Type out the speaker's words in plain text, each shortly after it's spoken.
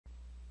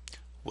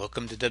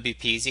Welcome to WP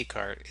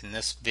EasyCart. In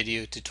this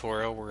video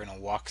tutorial we're going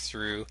to walk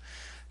through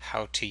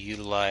how to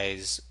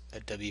utilize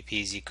a WP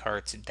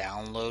EasyCart's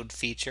download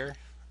feature.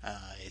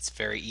 It's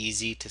very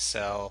easy to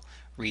sell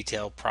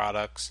retail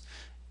products,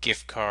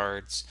 gift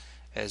cards,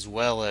 as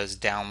well as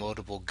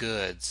downloadable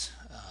goods.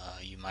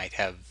 You might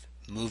have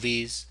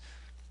movies,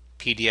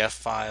 PDF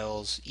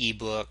files,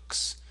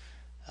 ebooks,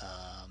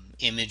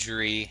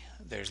 imagery.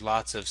 There's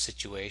lots of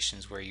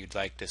situations where you'd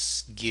like to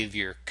give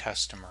your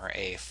customer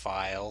a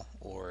file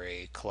or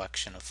a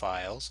collection of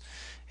files,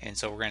 and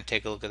so we're going to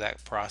take a look at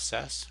that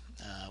process.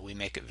 We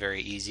make it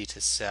very easy to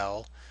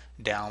sell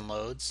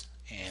downloads,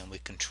 and we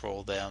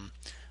control them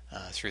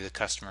through the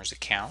customer's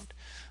account.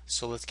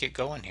 So let's get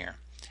going here.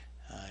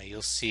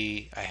 You'll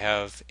see I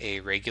have a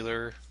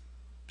regular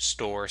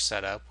store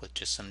set up with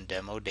just some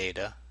demo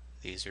data.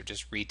 These are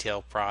just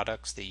retail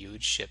products that you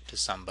would ship to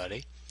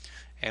somebody,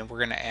 and we're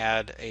going to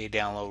add a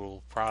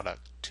downloadable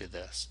product to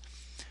this.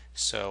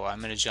 So I'm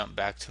going to jump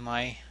back to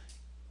my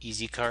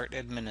EasyCart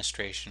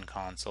administration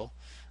console,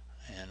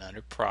 and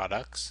under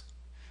products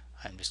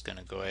I'm just going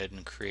to go ahead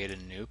and create a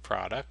new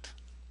product,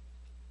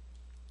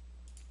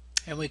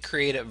 and we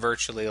create it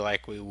virtually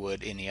like we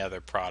would any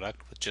other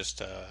product with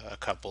just a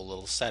couple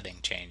little setting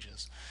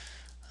changes.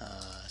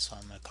 So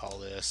I'm going to call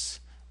this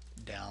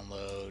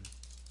download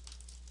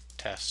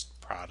test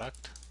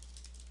product,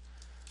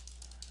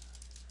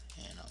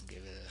 and I'll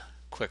give it a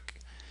quick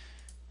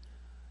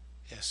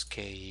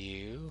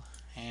SKU,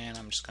 and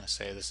I'm just going to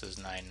say this is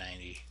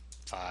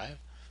 $9.95,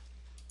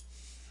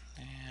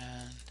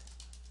 and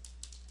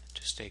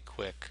just a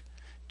quick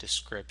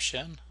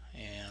description,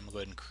 and I'm going to go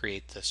ahead and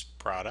create this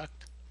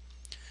product.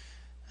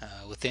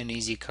 Within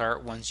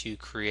EasyCart, once you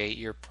create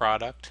your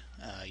product,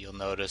 you'll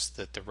notice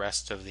that the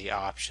rest of the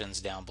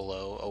options down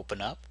below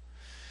open up,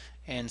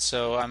 and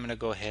so I'm going to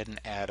go ahead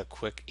and add a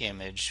quick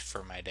image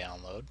for my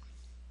download.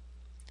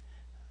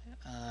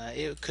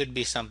 It could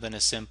be something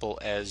as simple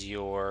as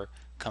your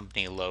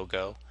company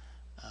logo,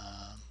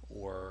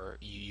 or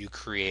you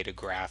create a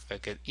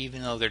graphic.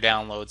 Even though they're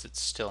downloads,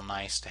 it's still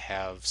nice to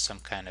have some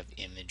kind of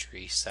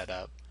imagery set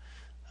up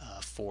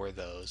for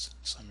those.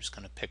 So I'm just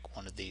going to pick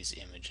one of these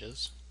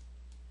images.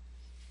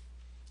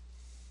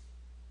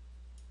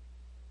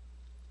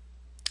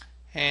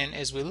 And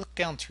as we look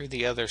down through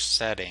the other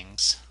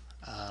settings,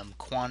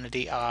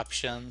 quantity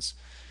options,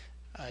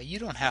 you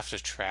don't have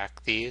to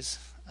track these.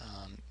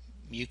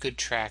 You could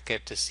track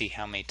it to see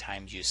how many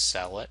times you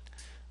sell it.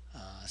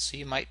 So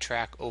you might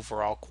track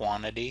overall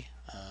quantity.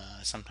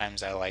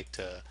 Sometimes I like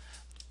to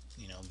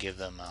give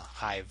them a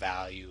high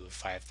value of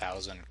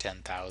 5,000 or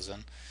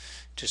 10,000,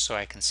 just so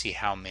I can see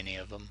how many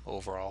of them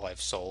overall I've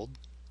sold.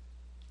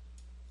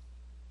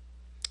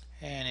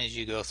 And as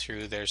you go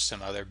through, there's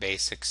some other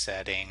basic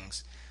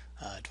settings.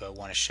 Do I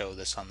want to show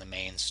this on the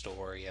main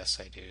store? Yes,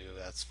 I do.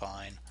 That's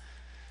fine.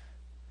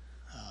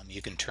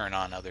 You can turn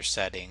on other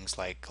settings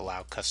like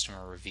allow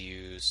customer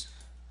reviews.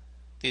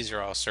 These are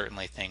all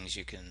certainly things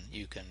you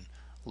can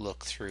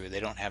look through. They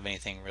don't have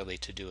anything really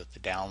to do with the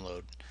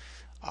download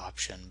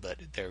option, but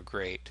they're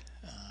great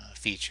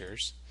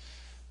features.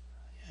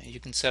 You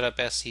can set up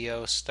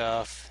SEO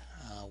stuff.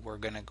 We're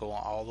going to go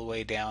all the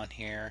way down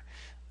here.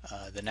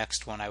 The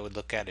next one I would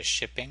look at is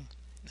shipping.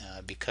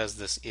 Because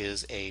this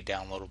is a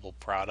downloadable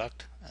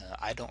product,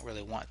 I don't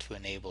really want to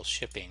enable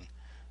shipping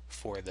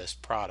for this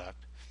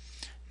product.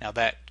 Now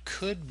that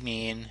could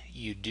mean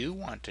you do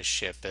want to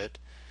ship it,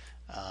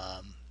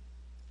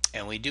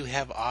 and we do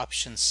have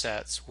option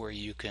sets where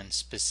you can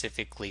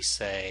specifically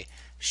say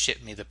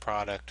ship me the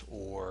product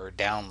or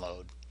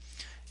download.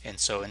 And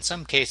so in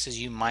some cases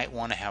you might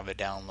want to have a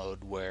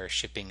download where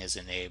shipping is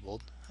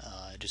enabled.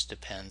 It just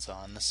depends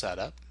on the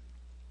setup.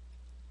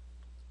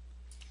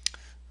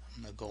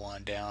 I'm going to go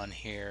on down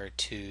here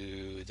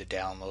to the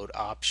download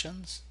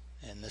options,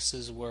 and this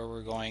is where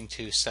we're going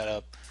to set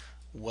up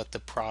what the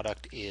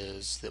product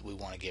is that we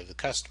want to give the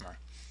customer.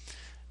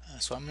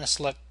 So I'm going to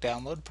select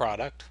download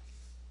product,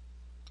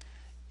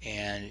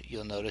 and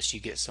you'll notice you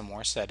get some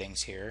more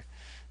settings here.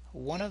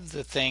 One of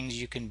the things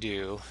you can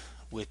do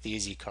with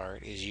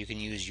EasyCart is you can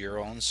use your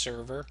own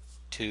server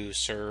to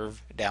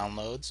serve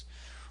downloads,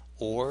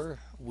 or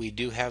we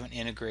do have an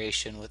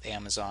integration with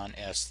Amazon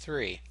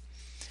S3.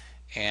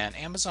 And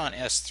Amazon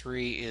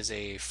S3 is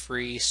a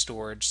free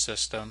storage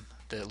system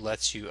that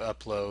lets you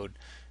upload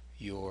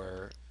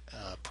your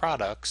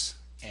products,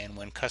 and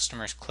when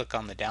customers click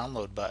on the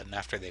download button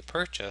after they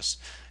purchase,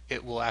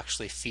 it will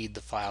actually feed the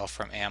file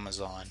from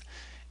Amazon.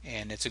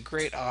 And it's a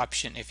great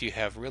option if you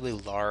have really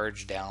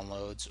large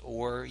downloads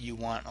or you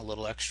want a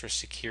little extra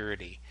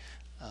security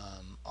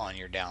on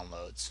your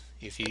downloads.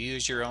 If you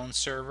use your own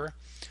server,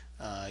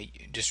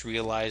 just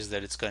realize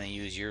that it's going to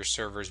use your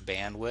server's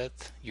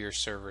bandwidth, your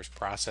server's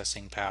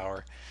processing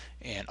power,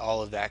 and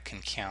all of that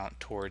can count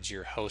towards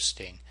your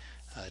hosting,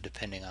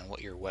 depending on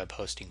what your web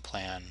hosting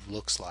plan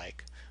looks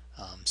like.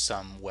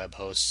 Some web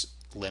hosts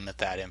limit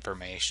that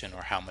information,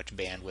 or how much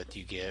bandwidth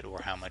you get,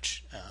 or how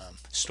much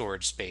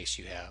storage space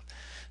you have.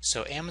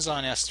 So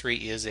Amazon S3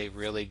 is a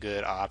really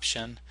good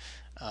option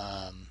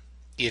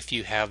if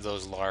you have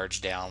those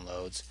large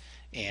downloads.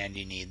 and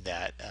you need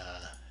that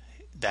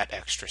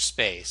extra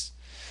space.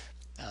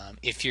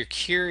 If you're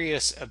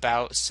curious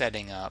about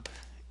setting up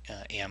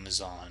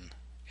Amazon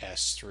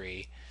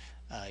S3,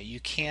 you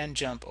can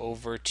jump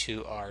over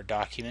to our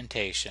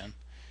documentation,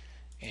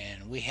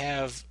 and we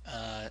have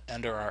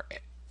under our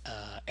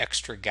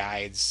extra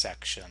guides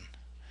section,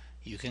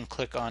 you can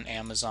click on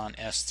Amazon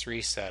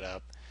S3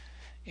 setup,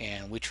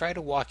 and we try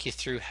to walk you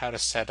through how to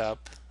set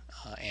up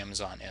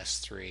Amazon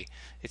S3.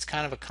 It's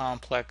kind of a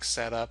complex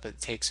setup.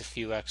 It takes a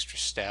few extra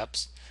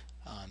steps.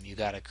 You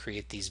got to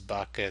create these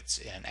buckets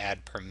and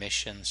add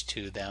permissions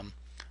to them.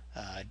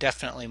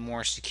 Definitely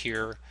more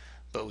secure,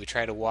 but we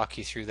try to walk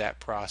you through that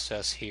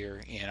process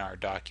here in our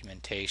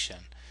documentation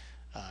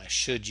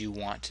should you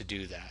want to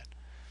do that.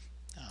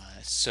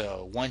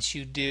 So once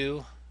you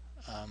do,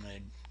 I'm going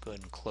to go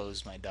ahead and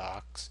close my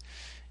docs.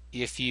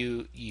 If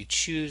you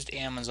choose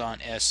Amazon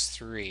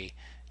S3,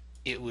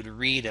 it would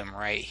read them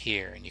right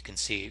here, and you can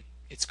see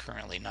it's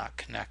currently not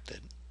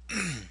connected.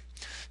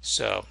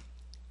 So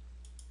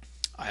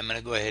I'm going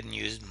to go ahead and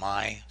use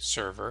my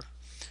server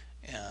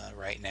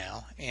right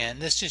now,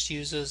 and this just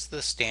uses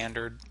the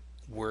standard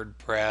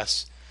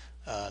WordPress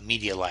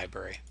media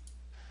library.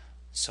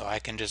 So I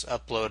can just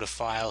upload a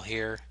file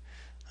here.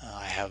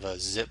 I have a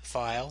zip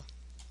file.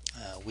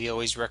 We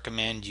always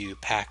recommend you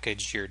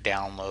package your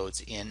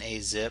downloads in a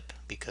zip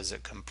because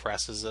it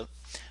compresses it,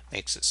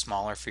 makes it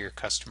smaller for your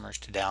customers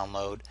to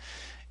download,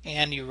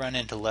 and you run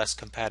into less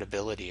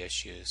compatibility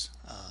issues.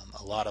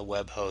 A lot of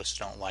web hosts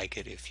don't like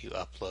it if you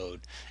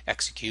upload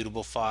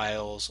executable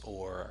files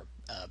or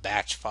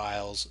batch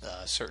files.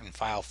 Certain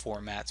file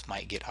formats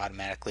might get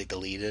automatically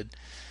deleted.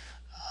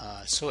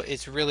 So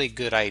it's a really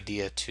good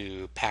idea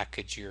to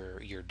package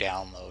your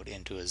download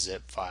into a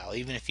zip file,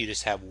 even if you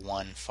just have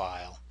one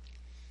file.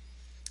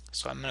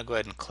 So I'm going to go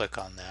ahead and click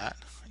on that,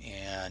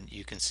 and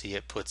you can see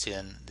it puts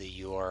in the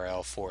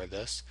URL for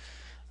this.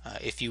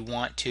 If you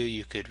want to,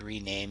 you could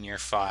rename your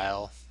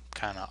file,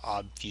 kind of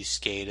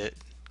obfuscate it,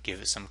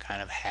 give it some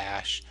kind of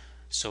hash,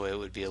 so it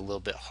would be a little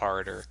bit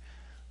harder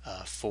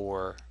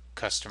for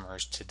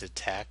customers to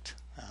detect.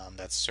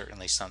 That's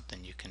certainly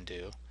something you can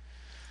do.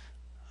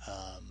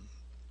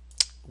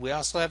 We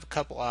also have a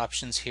couple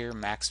options here.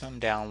 Maximum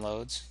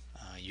downloads.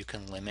 You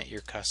can limit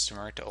your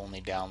customer to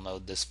only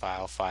download this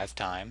file 5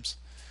 times.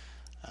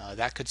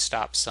 That could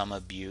stop some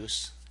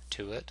abuse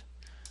to it.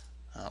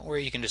 Or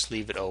you can just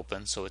leave it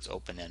open so it's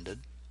open-ended.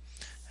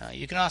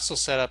 You can also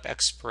set up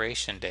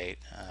expiration date,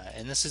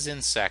 and this is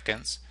in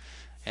seconds,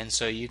 and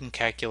so you can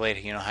calculate,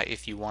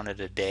 if you wanted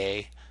a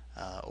day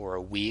or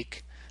a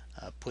week,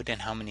 put in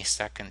how many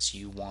seconds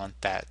you want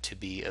that to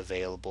be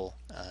available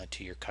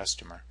to your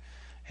customer,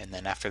 and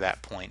then after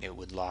that point it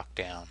would lock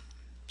down.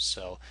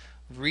 So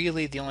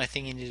really the only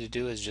thing you need to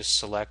do is just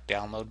select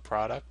download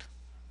product,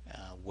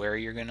 where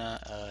you're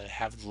gonna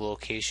have the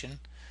location,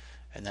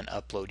 and then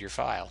upload your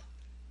file.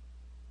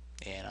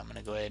 And I'm going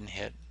to go ahead and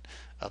hit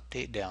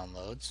update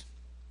downloads.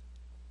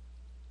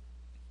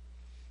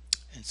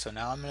 And so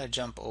now I'm going to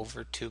jump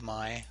over to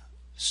my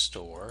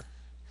store,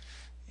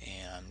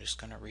 and I'm just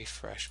going to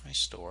refresh my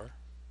store.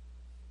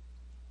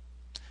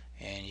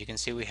 And you can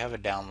see we have a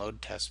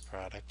download test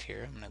product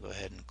here. I'm going to go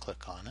ahead and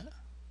click on it.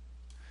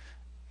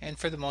 And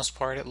for the most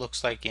part it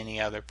looks like any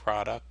other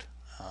product.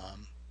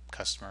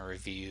 Customer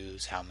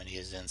reviews, how many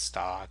is in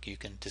stock. You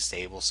can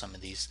disable some of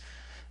these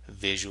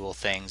visual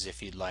things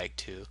if you'd like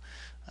to.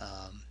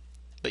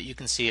 But you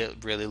can see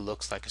it really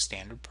looks like a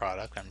standard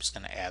product. I'm just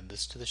going to add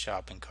this to the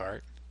shopping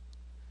cart.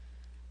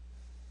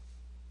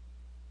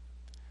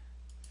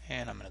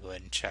 And I'm going to go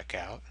ahead and check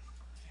out.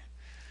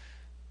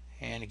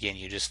 And again,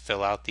 you just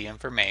fill out the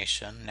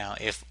information. Now,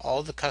 if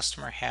all the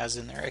customer has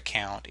in their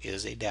account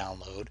is a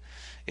download,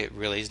 it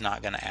really is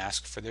not going to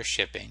ask for their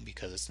shipping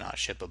because it's not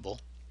shippable.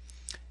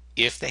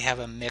 If they have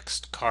a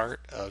mixed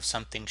cart of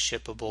something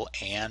shippable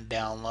and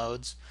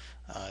downloads,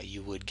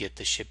 you would get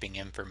the shipping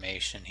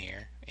information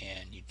here,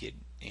 and you'd get,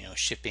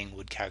 shipping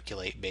would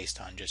calculate based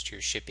on just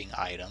your shipping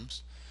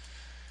items.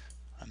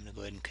 I'm going to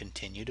go ahead and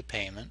continue to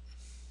payment.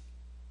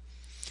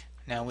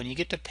 Now when you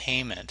get to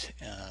payment,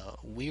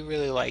 we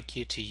really like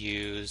you to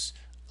use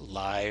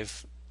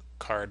live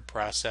card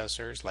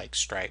processors like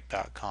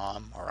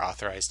Stripe.com or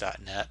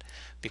Authorize.net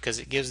because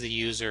it gives the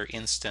user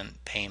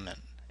instant payment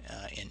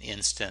and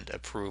instant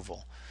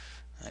approval.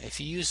 If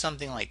you use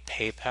something like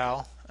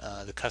PayPal,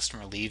 the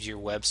customer leaves your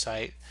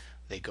website,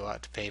 they go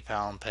out to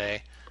PayPal and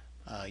pay.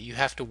 You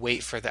have to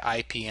wait for the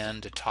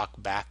IPN to talk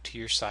back to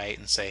your site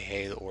and say,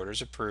 hey, the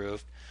order's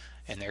approved,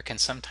 and there can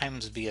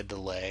sometimes be a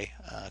delay,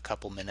 a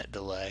couple minute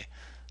delay,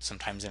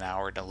 sometimes an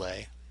hour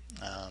delay.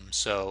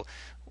 So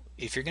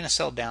if you're going to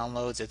sell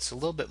downloads, it's a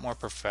little bit more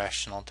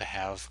professional to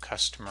have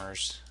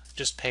customers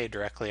just pay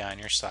directly on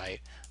your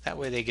site. That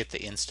way they get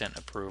the instant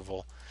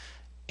approval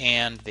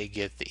and they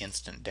get the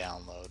instant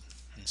download.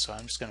 And so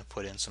I'm just going to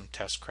put in some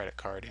test credit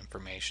card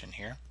information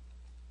here,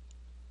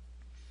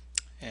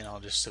 and I'll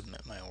just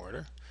submit my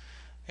order.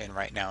 And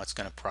right now it's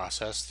going to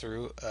process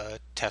through a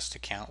test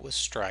account with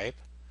Stripe,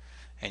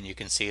 and you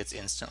can see it's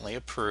instantly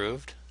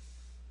approved.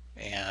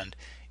 And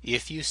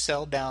If you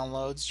sell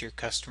downloads, your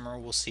customer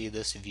will see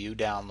this view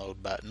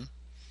download button.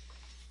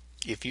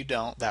 If you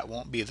don't, that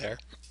won't be there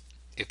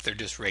if they're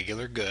just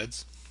regular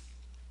goods.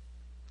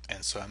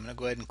 And so I'm going to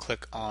go ahead and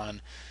click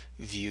on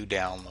view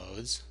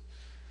downloads.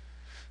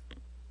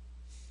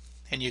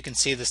 And you can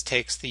see this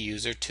takes the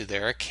user to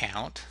their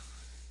account,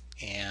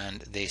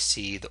 and they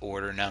see the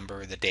order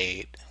number, the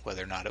date,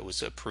 whether or not it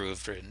was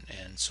approved,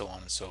 and so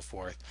on and so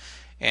forth.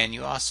 And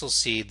you also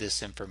see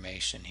this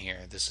information here.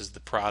 This is the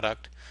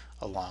product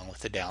along with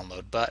the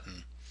download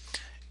button.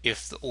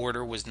 If the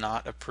order was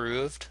not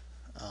approved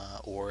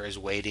or is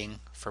waiting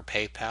for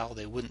PayPal,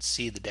 they wouldn't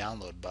see the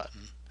download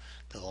button.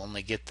 They'll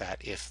only get that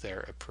if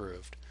they're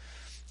approved.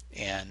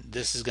 And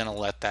this is going to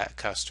let that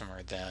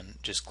customer then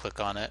just click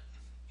on it,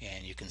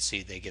 and you can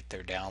see they get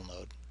their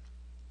download.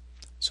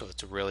 So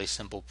it's a really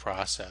simple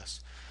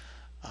process.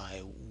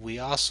 We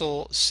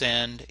also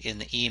send in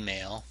the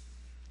email.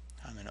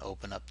 I'm going to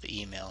open up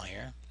the email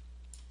here.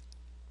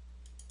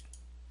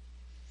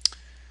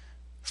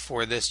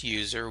 For this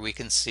user, we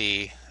can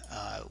see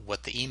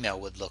what the email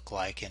would look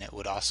like, and it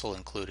would also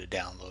include a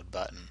download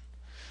button.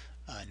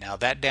 Now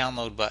that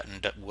download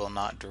button will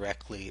not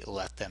directly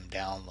let them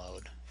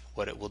download.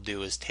 What it will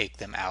do is take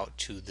them out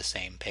to the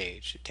same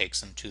page. It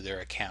takes them to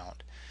their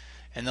account,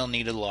 and they'll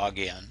need to log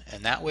in,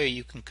 and that way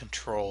you can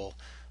control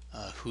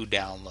who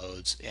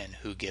downloads and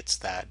who gets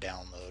that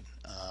download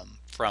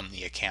from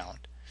the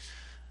account.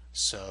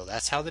 So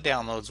that's how the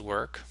downloads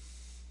work.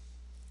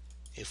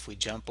 If we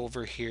jump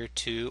over here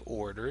to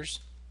orders,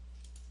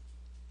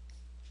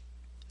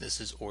 this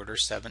is order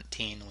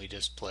 17 we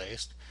just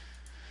placed.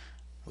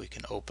 We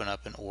can open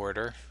up an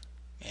order,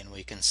 and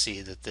we can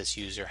see that this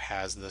user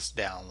has this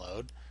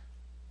download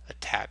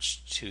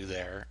attached to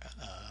their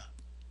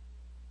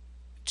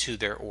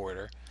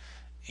order,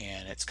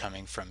 and it's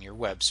coming from your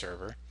web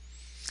server.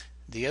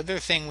 The other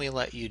thing we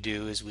let you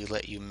do is we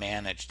let you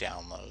manage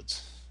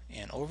downloads.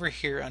 And over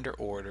here under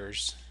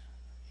orders,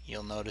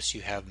 you'll notice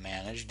you have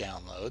manage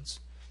downloads.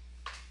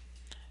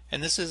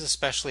 And this is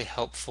especially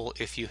helpful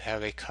if you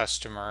have a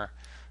customer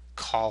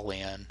call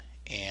in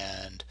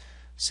and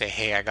say,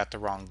 hey, I got the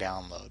wrong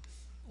download,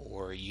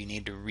 or you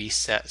need to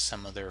reset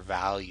some of their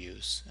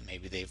values.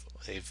 Maybe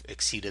they've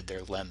exceeded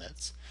their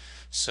limits.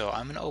 So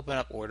I'm going to open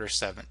up order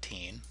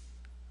 17,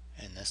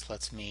 and this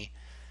lets me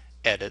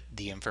edit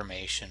the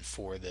information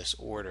for this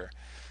order.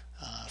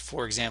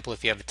 For example,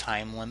 if you have a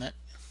time limit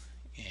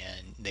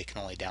and they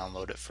can only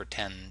download it for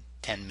 10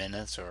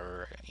 minutes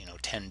or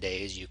 10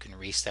 days, you can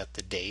reset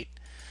the date.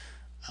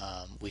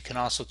 We can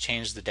also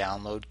change the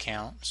download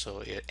count,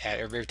 so at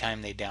every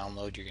time they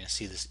download, you're going to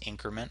see this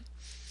increment,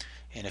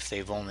 and if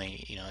they've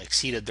only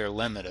exceeded their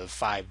limit of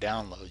 5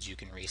 downloads, you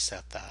can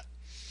reset that.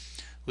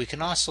 We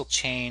can also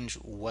change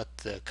what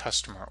the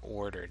customer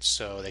ordered.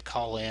 So they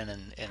call in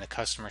and a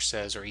customer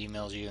says or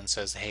emails you and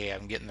says, hey,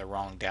 I'm getting the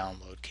wrong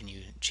download, can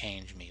you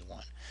change me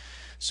one?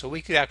 So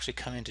we could actually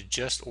come into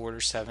just order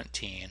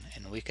 17,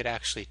 and we could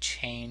actually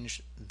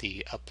change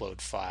the upload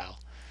file.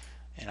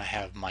 And I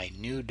have my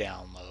new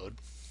download,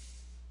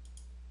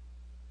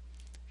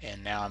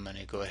 and now I'm going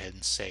to go ahead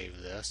and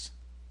save this.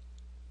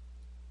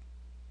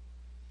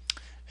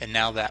 And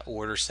now that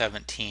order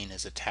 17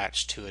 is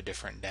attached to a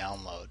different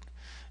download.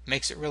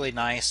 Makes it really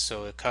nice,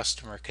 so a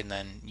customer can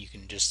then, you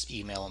can just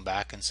email them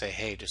back and say,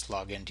 hey, just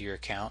log into your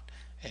account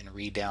and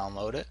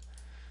re-download it.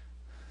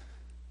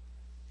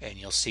 And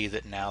you'll see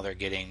that now they're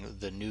getting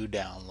the new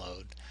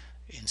download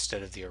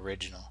instead of the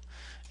original.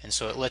 And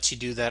so it lets you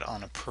do that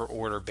on a per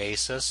order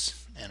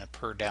basis and a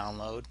per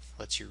download,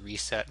 lets you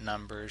reset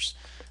numbers,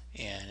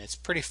 and it's a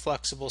pretty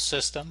flexible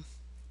system.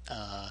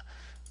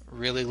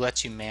 Really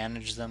lets you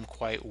manage them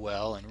quite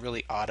well and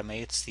really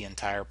automates the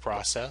entire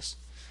process.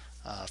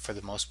 For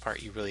the most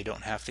part, you really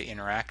don't have to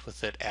interact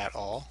with it at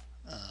all.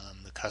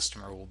 The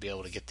customer will be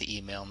able to get the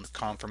email and the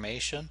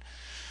confirmation,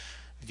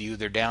 view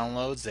their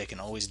downloads. They can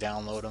always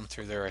download them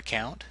through their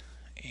account,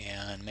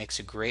 and makes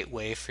a great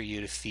way for you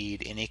to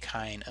feed any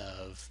kind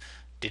of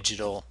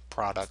digital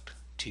product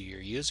to your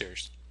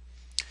users.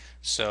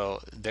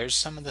 So there's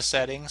some of the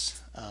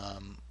settings.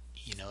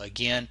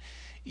 Again,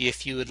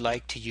 if you would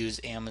like to use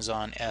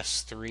Amazon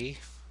S3,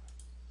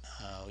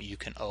 you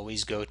can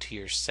always go to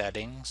your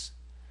settings,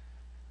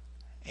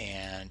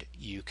 and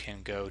you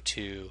can go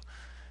to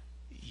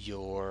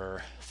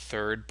your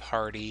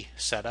third-party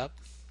setup,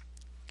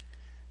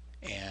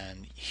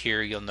 and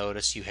here you'll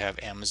notice you have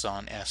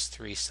Amazon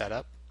S3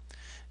 setup.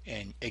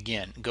 And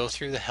again, go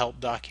through the help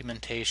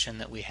documentation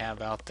that we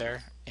have out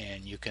there,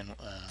 and you can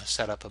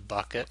set up a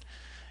bucket,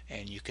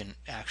 and you can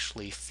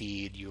actually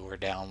feed your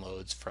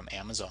downloads from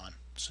Amazon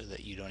so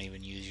that you don't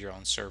even use your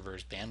own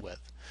server's bandwidth.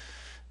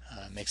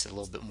 Makes it a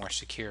little bit more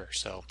secure.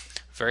 So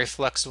very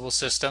flexible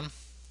system.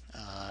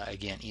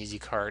 Again,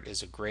 EasyCart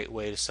is a great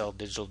way to sell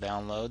digital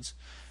downloads,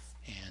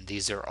 and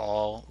these are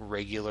all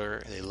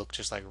regular. They look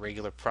just like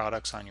regular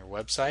products on your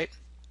website.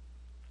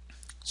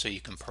 So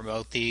you can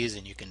promote these,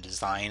 and you can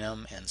design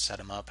them and set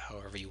them up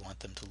however you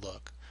want them to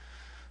look.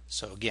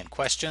 So again,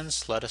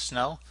 questions, let us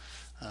know.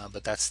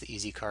 But that's the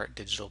EasyCart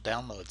digital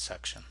download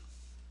section.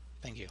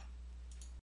 Thank you.